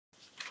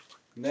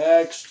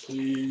Next,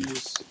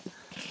 please.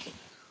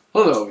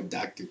 Hello,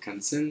 Dr.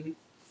 Cunson.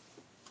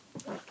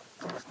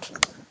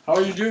 How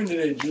are you doing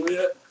today,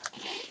 Juliet?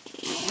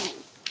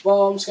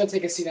 Well, I'm just gonna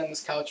take a seat on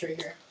this couch right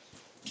here.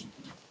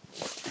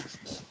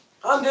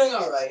 I'm doing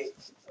alright.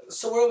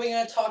 So what are we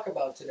gonna talk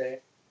about today?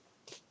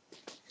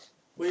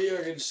 We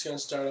are just going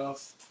to start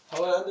off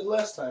how it ended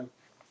last time.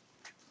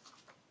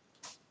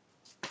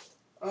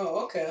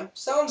 Oh, okay.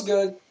 Sounds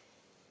good.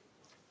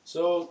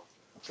 So,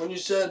 when you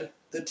said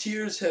the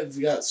tears have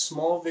got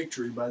small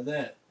victory by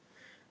that,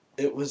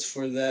 it was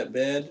for that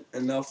bad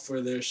enough for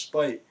their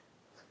spite.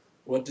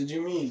 What did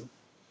you mean?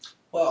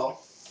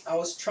 Well, I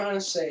was trying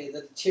to say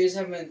that the tears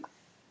haven't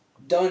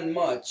done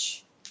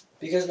much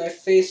because my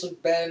face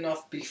looked bad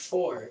enough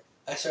before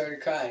I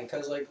started crying.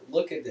 Cause like,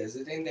 look at this.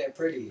 It ain't that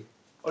pretty.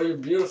 Oh, you're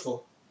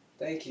beautiful.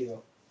 Thank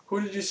you. Who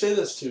did you say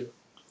this to?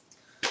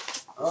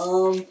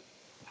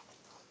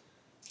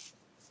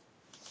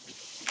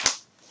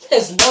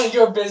 It's none of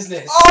your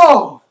business.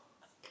 Oh!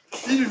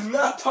 You do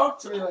not talk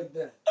to me like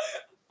that.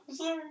 I'm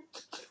sorry.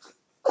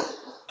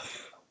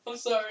 I'm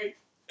sorry.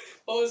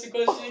 What was the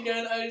question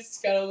again? I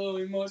just got a little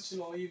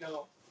emotional, you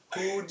know.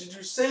 Who did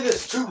you say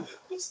this to?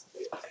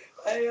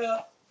 I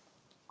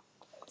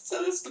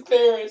said this to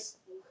Paris.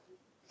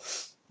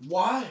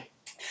 Why?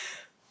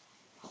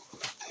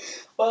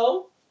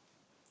 Well,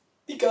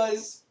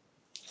 because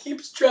he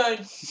keeps trying.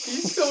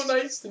 He's so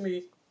nice to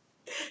me.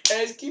 And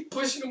I just keep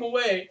pushing him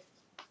away.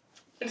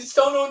 I just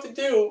don't know what to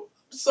do.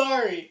 I'm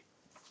sorry.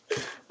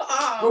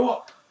 Grow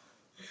up.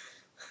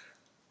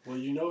 Well,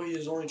 you know he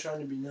is only trying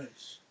to be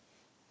nice.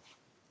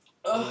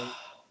 I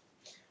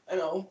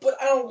know, but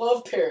I don't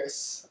love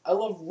Paris. I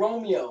love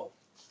Romeo.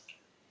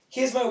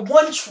 He is my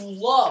one true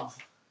love.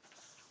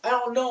 I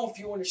don't know if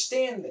you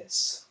understand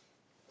this.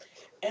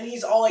 And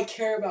he's all I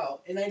care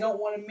about. And I don't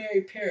want to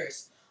marry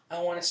Paris.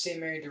 I want to stay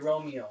married to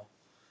Romeo.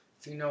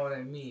 If you know what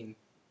I mean.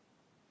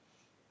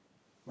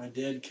 My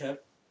dad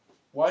kept.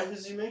 Why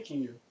is he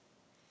making you?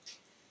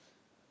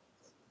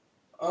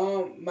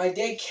 My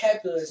dad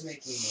Capulet is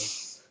making me.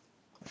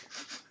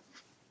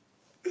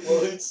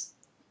 Well, it's.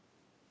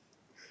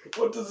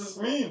 What does this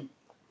mean?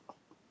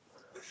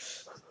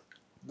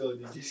 No,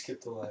 did you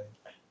skip the line?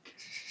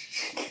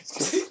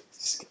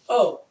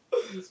 Oh,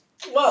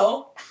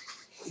 well.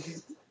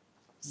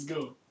 Let's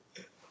go.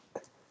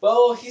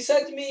 Well, he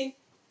said to me,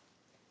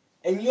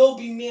 and you'll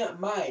be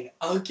mine.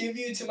 I'll give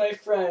you to my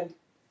friend,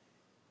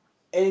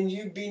 and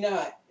you be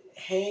not.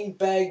 Hang,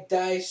 beg,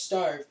 die,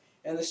 starve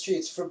in the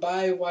streets. For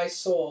by my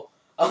soul,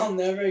 I'll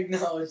never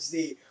acknowledge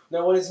thee.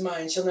 Nor what is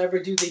mine shall never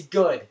do thee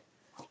good.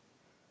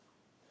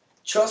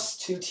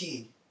 Trust to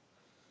T.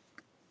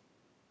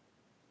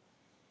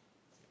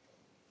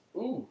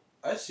 Ooh,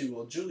 I see.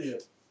 Well,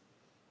 Juliet,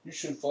 you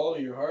should follow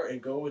your heart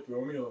and go with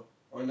Romeo.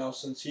 Or now,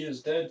 since he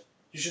is dead,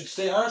 you should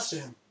stay honest to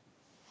him.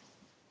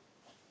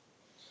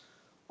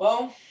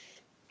 Well,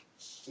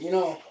 you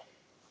know,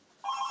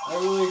 I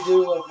really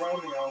do love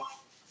Romeo.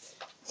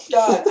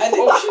 God, I think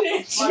you should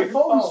answer My your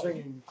phone's phone.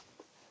 ringing.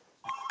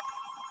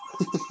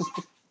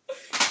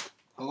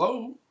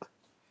 Hello?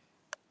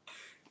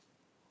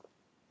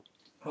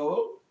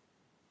 Hello?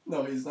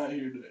 No, he's not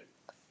here today.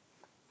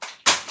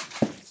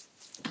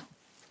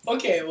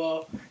 Okay,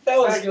 well, that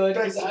was Back- good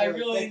back because to I the-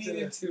 really back to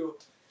needed to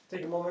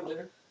Take a moment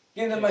there.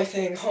 get into my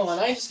thing. Hold on,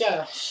 I just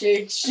gotta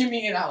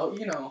shimmy it out,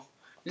 you know.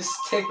 Just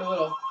take a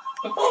little.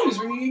 My phone is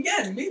ringing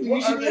again. Maybe we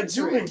What should are they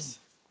answer doing? it.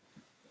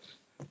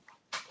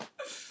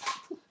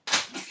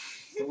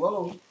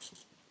 Hello?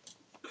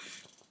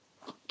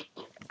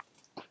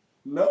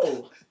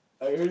 No.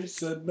 I already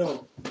said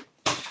no.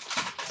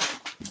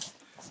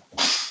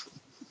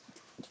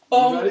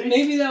 Well, You ready?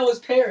 maybe that was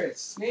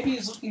Paris. Maybe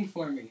he's looking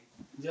for me.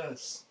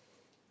 Yes.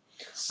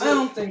 I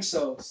don't think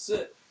so.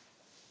 Sit.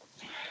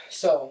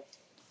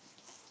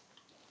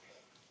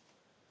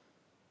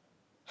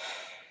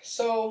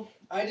 So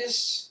I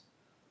just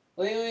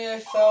lately I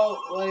felt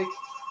like,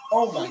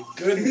 Oh my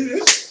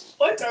goodness.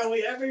 what are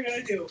we ever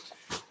gonna do?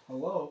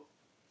 Hello?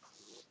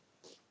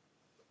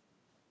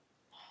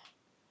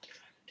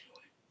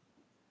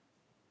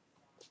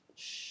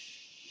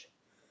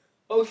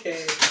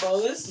 Okay,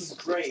 well this is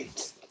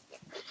great.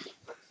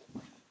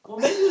 Well,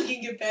 maybe we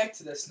can get back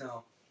to this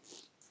now.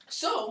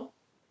 So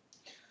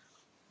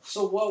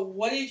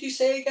what did you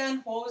say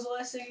again? What was the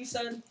last thing you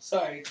said?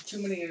 Sorry,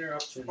 too many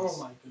interruptions. Oh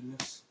my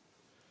goodness.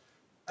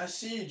 I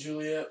see,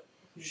 Juliet.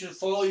 You should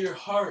follow your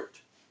heart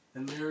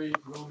and marry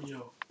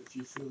Romeo if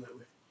you feel that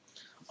way.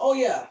 Oh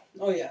yeah,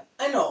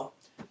 I know.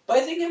 But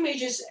I think I may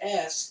just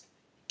ask,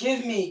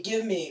 give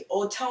me,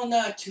 oh tell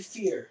not to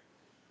fear.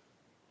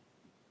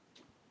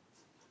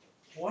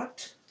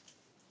 What?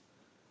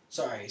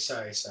 Sorry.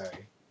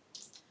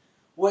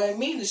 What I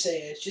mean to say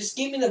is, just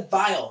give me the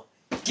vial.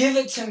 Give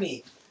it to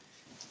me.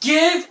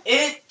 Give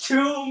it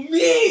to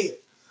me!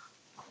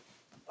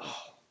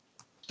 Oh,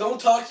 don't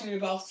talk to me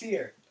about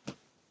fear.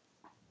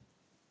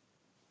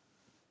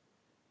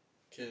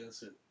 Okay,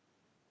 that's it.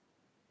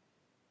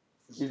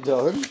 You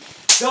done?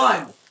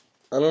 Done!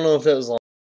 I don't know if that was long.